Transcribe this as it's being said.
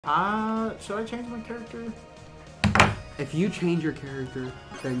Should I change my character? If you change your character,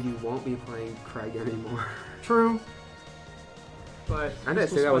 then you won't be playing Craig anymore. True. But I didn't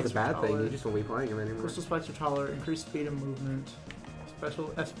say that was a bad thing. You just won't be playing him anymore. Crystal spikes are taller, increased speed and movement.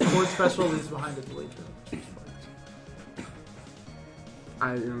 Forward special leaves behind a delay trail.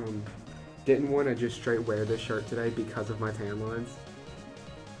 I didn't want to just straight wear this shirt today because of my tan lines.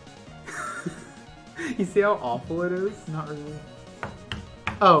 You see how awful it is? Not really.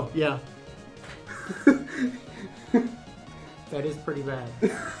 Oh, yeah. That is pretty bad.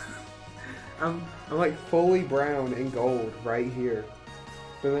 I'm like fully brown and gold right here.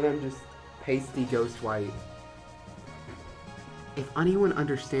 But then I'm just pasty ghost white. If anyone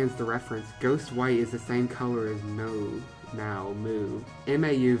understands the reference, ghost white is the same color as moo.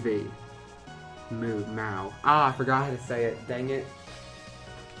 M-A-U-V. Moo. Mao. Ah, I forgot how to say it. Dang it.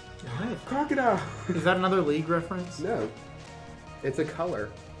 What? Crocodile. Is that another League reference? No. It's a color.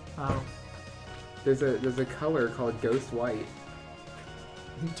 Oh. There's a color called ghost white.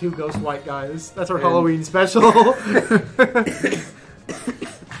 Two ghost white guys. That's our Halloween special. And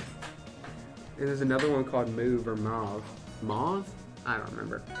there's another one called Mauve or Mauve. Mauve? I don't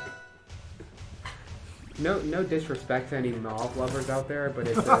remember. No disrespect to any Mauve lovers out there, but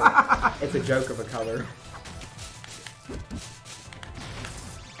it's a joke of a color.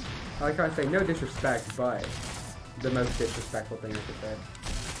 I like how I say no disrespect, but the most disrespectful thing I could say.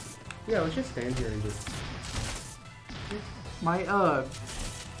 Yeah, let's just stand here and just... My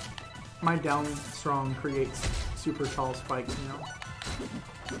down strong creates super tall spikes, you know?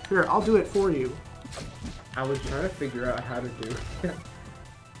 Here, I'll do it for you. I was trying to figure out how to do it.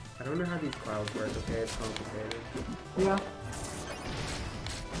 I don't know how these clouds work, okay? It's complicated. Yeah.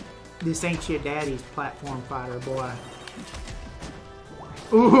 This ain't your daddy's platform fighter, boy.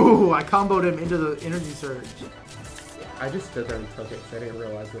 Ooh, I comboed him into the energy surge. I just stood there and took it because I didn't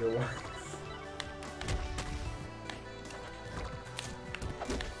realize what it was.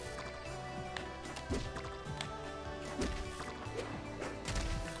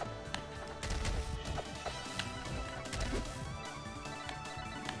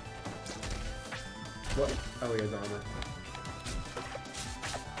 What? Oh, he has armor.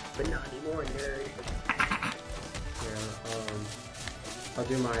 But not anymore, nerd. Yeah, I'll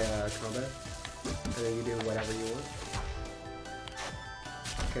do my combo, and then you do whatever you want.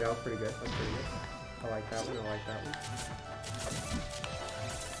 Okay, that was pretty good. That's pretty good. I like that one. I like that one.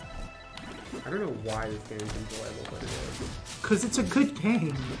 I don't know why this game is enjoyable, but it is. Cause it's a good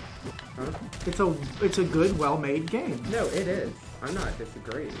game. Huh? It's a good, well-made game. No, it is. I'm not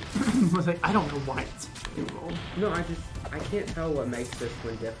disagreeing. I was like, I don't know why it's enjoyable. No, I can't tell what makes this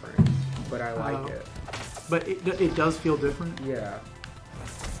one different, but I like it. But it does feel different. Yeah.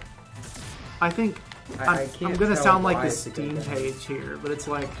 I think I'm gonna sound like the Steam page here, but it's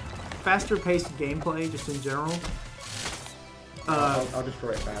like faster paced gameplay just in general. I'll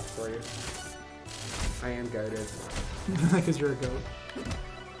destroy it fast for you. I am goated. Because you're a goat.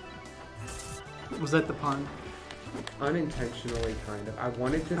 Was that the pun? Unintentionally, kind of. I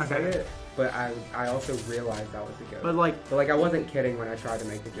wanted to say it, but I also realized I was a goat. But like I wasn't kidding when I tried to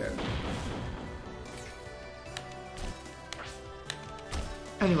make the joke.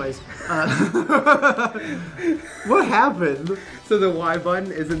 Anyways, what happened? So the Y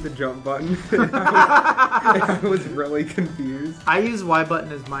button isn't the jump button. I was really confused. I use Y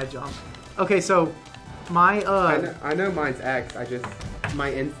button as my jump. Okay, so my I know mine's X.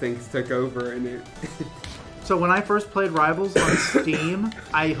 My instincts took over and it. So when I first played Rivals on Steam,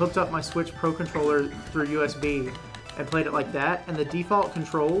 I hooked up my Switch Pro controller through USB and played it like that. And the default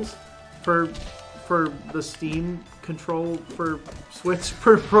controls for the Steam control for Switch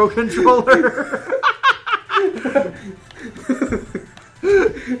Pro controller.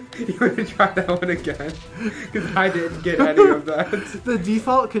 You want to try that one again? Because I didn't get any of that. The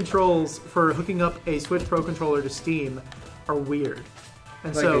default controls for hooking up a Switch Pro controller to Steam are weird.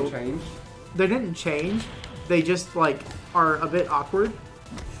 And like so they changed? They didn't change. They just like are a bit awkward.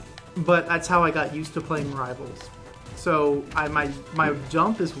 But that's how I got used to playing Rivals. So my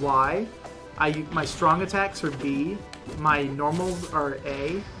jump is Y. My strong attacks are B, my normals are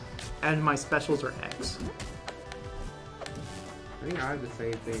A, and my specials are X. I think I have the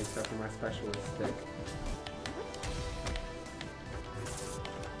same thing except for my special is stick.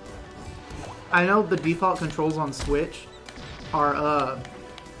 I know the default controls on Switch are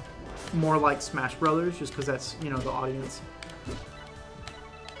more like Smash Brothers, just because that's, you know, the audience.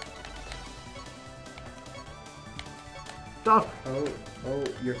 Stop! Oh,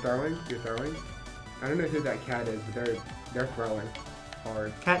 you're throwing? You're throwing? I don't know who that cat is, but they're throwing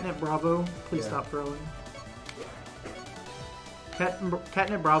hard. Catnip Bravo, please stop throwing.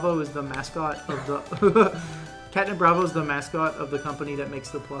 Catnip Bravo is the mascot of the Catnip Bravo is the mascot of the company that makes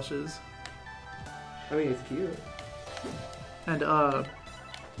the plushes. I mean, it's cute. And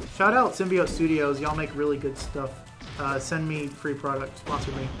shout out Symbiote Studios. Y'all make really good stuff. Send me free product.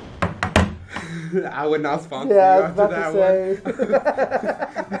 Sponsor me. I would not sponsor you after that one.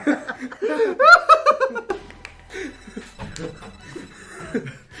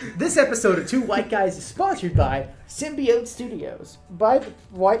 This episode of Two White Guys is sponsored by Symbiote Studios. Buy the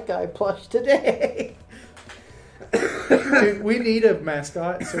White Guy plush today. Dude, we need a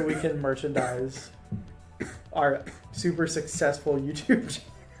mascot so we can merchandise our super successful YouTube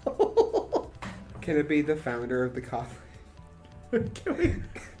channel. Can it be the founder of the coffee? Can we?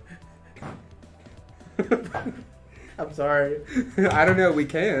 I'm sorry. I don't know. We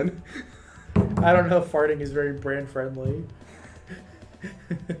can. I don't know if farting is very brand friendly.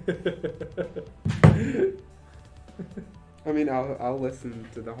 I mean, I'll listen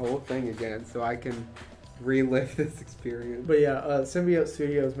to the whole thing again so I can relive this experience. But yeah, Symbiote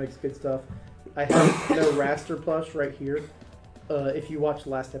Studios makes good stuff. I have the Raster plush right here. If you watched the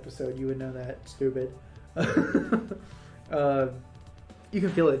last episode, you would know that. Stupid. You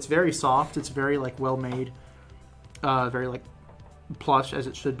can feel it. It's very soft. It's very like well made. Very like plush as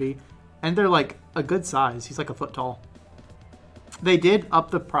it should be. And they're like a good size. He's like a foot tall. They did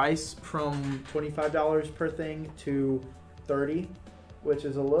up the price from $25 per thing to $30, which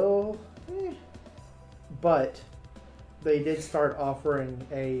is a little but they did start offering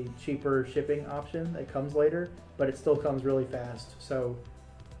a cheaper shipping option that comes later, but it still comes really fast. So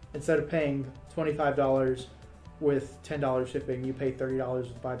instead of paying $25 with $10 shipping, you pay $30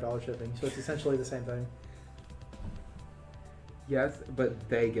 with $5 shipping. So it's essentially the same thing. Yes, but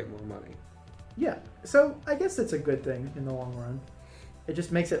they get more money. Yeah, so I guess it's a good thing in the long run. It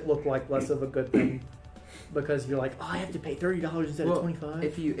just makes it look like less of a good thing because you're like, oh, I have to pay $30 instead of $25.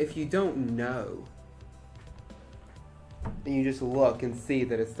 If you don't know, and you just look and see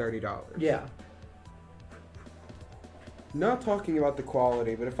that it's $30. Yeah. Not talking about the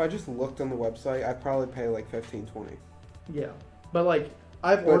quality, but if I just looked on the website, I'd probably pay like $15, $20. Yeah, but like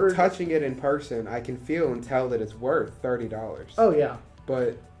I've But ordered. touching it in person, I can feel and tell that it's worth $30. Oh yeah.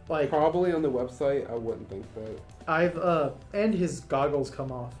 But Like probably on the website, I wouldn't think that. I've and his goggles come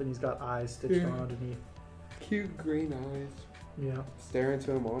off and he's got eyes stitched on underneath. Cute green eyes. Yeah. Stare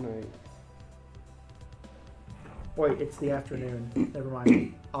into him all night. Wait, it's the afternoon. Never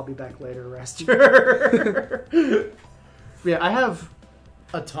mind. I'll be back later, Raster. Yeah, I have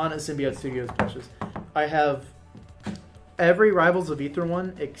a ton of Symbiote Studios plushes. I have every Rivals of Aether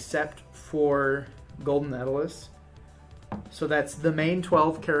one except for Golden Nautilus. So that's the main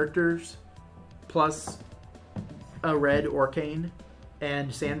 12 characters plus a red Orcane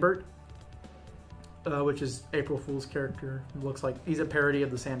and Sandbert, which is April Fool's character. It looks like he's a parody of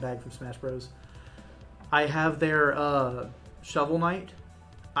the Sandbag from Smash Bros. I have their Shovel Knight.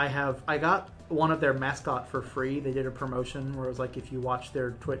 I got one of their mascot for free. They did a promotion where it was like if you watch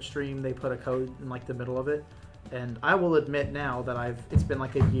their Twitch stream, they put a code in like the middle of it. And I will admit now that it's been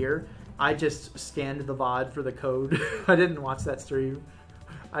like a year. I just scanned the VOD for the code. I didn't watch that stream.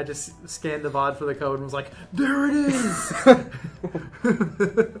 I just scanned the VOD for the code and was like, there it is!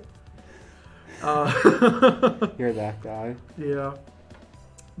 You're that guy. Yeah.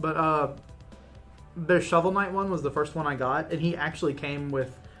 But their Shovel Knight one was the first one I got, and he actually came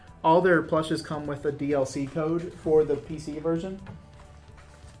with... All their plushes come with a DLC code for the PC version.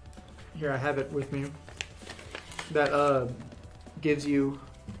 Here, I have it with me. That gives you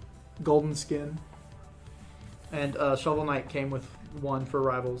golden skin. And Shovel Knight came with one for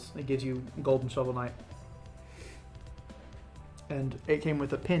Rivals. It gives you golden Shovel Knight. And it came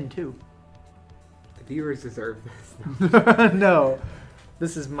with a pin, too. The viewers deserve this. No.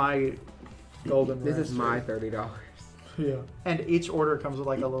 This is my golden This is Raster. my $30. Yeah. And each order comes with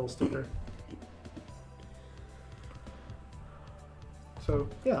like a little sticker. So,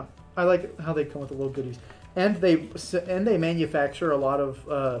 yeah. I like how they come with the little goodies. And they manufacture a lot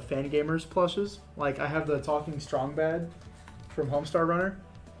of fan gamers plushes. Like I have the Talking Strong Bad from Homestar Runner,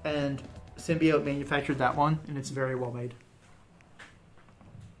 and Symbiote manufactured that one, and it's very well made.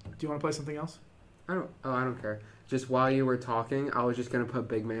 Do you want to play something else? I don't care. Just while you were talking, I was just gonna put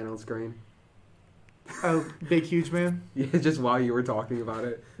Big Man on screen. Oh, Big Huge Man? Yeah, just while you were talking about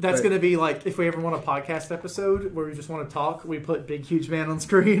it. That's going to be like, if we ever want a podcast episode where we just want to talk, we put Big Huge Man on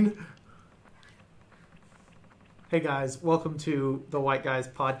screen. Hey guys, welcome to the White Guys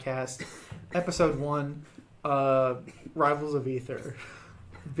Podcast, Episode 1, Rivals of Aether.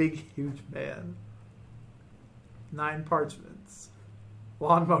 Big Huge Man. 9 parchments.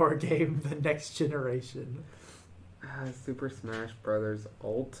 Lawnmower game, the next generation. Super Smash Brothers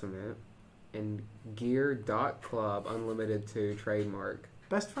Ultimate and Gear.Club Unlimited 2 trademark.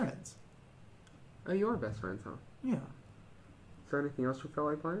 Best friends. Oh, you are best friends, huh? Yeah. Is there anything else you felt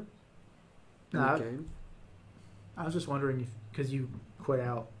like playing? No, Game? I was just wondering if, because you quit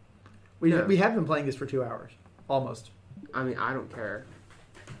out. No. We have been playing this for 2 hours. Almost. I mean, I don't care.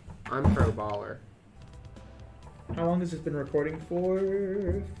 I'm pro baller. How long has this been recording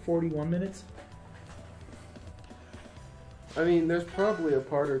for? 41 minutes? I mean, there's probably a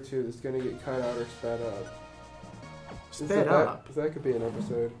part or two that's going to get cut out or sped up. Sped up? That could be an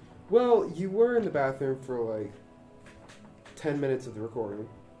episode. Well, you were in the bathroom for like 10 minutes of the recording.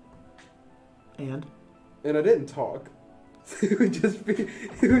 And I didn't talk. It would just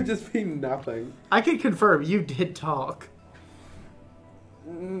be nothing. I can confirm you did talk.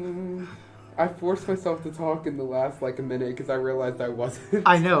 I forced myself to talk in the last like a minute because I realized I wasn't.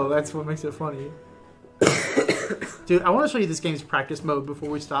 I know, that's what makes it funny. Dude, I want to show you this game's practice mode before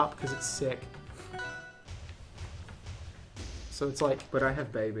we stop because it's sick. So it's like... But I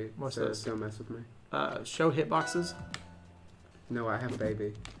have baby, What's so this? don't mess with me. Show hitboxes. No, I have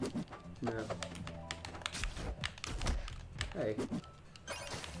baby. No. Hey.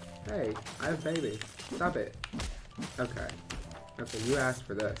 Hey, I have baby. Stop it. Okay. Okay, you asked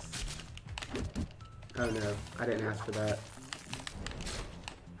for this. Oh no, I didn't ask for that.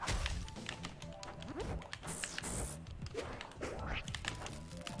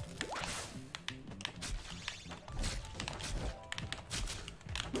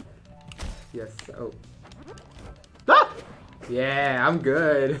 Yes, oh. Ah! Yeah, I'm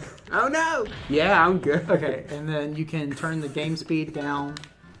good. Oh no! Yeah, I'm good. Okay, and then you can turn the game speed down.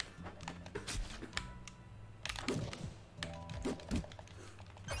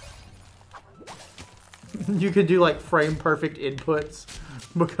 You can do like frame perfect inputs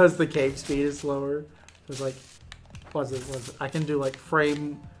because the game speed is slower. So it's like, what's it? I can do like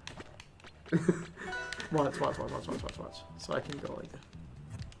frame. Watch. So I can go like.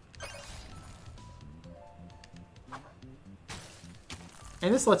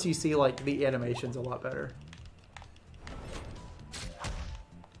 And this lets you see like the animations a lot better.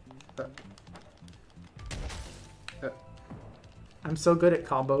 I'm so good at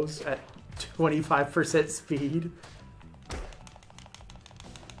combos at 25% speed.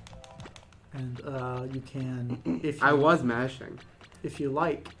 And you can, if you, I was mashing. if you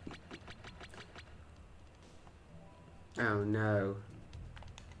like. Oh no.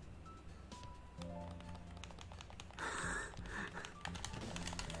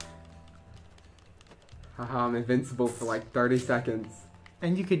 Haha, I'm invincible for like 30 seconds.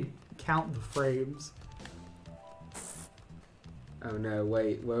 And you can count the frames. Oh no,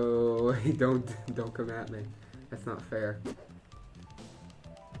 wait, whoa, wait, don't come at me. That's not fair.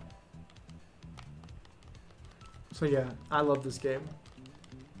 So yeah, I love this game.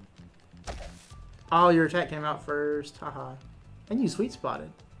 Oh, your attack came out first, haha. And you sweet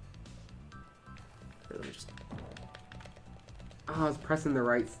spotted. Here, let me just... Oh, I was pressing the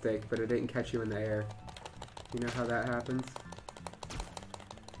right stick, but it didn't catch you in the air. You know how that happens?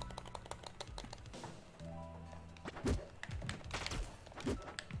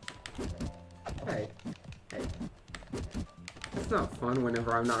 Hey. Hey. It's not fun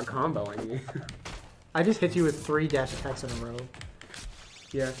whenever I'm not comboing you. I just hit you with 3 dash attacks in a row.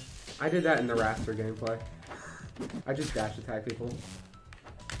 Yeah, I did that in the Raster gameplay. I just dash attack people.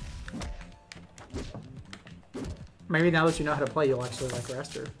 Maybe now that you know how to play, you'll actually like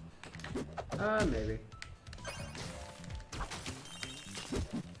Raster. Maybe.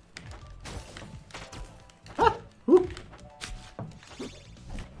 Ah! Whoop!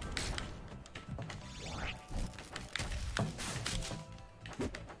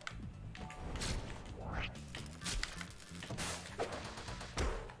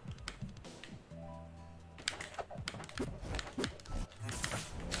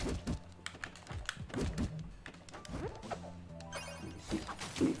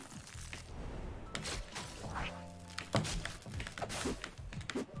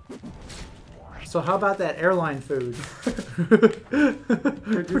 So how about that airline food?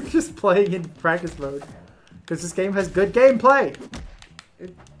 We're just playing in practice mode. Because this game has good gameplay.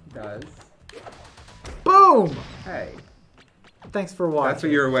 It does. Boom! Hey. Thanks for watching. That's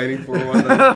what you were waiting for, wasn't it?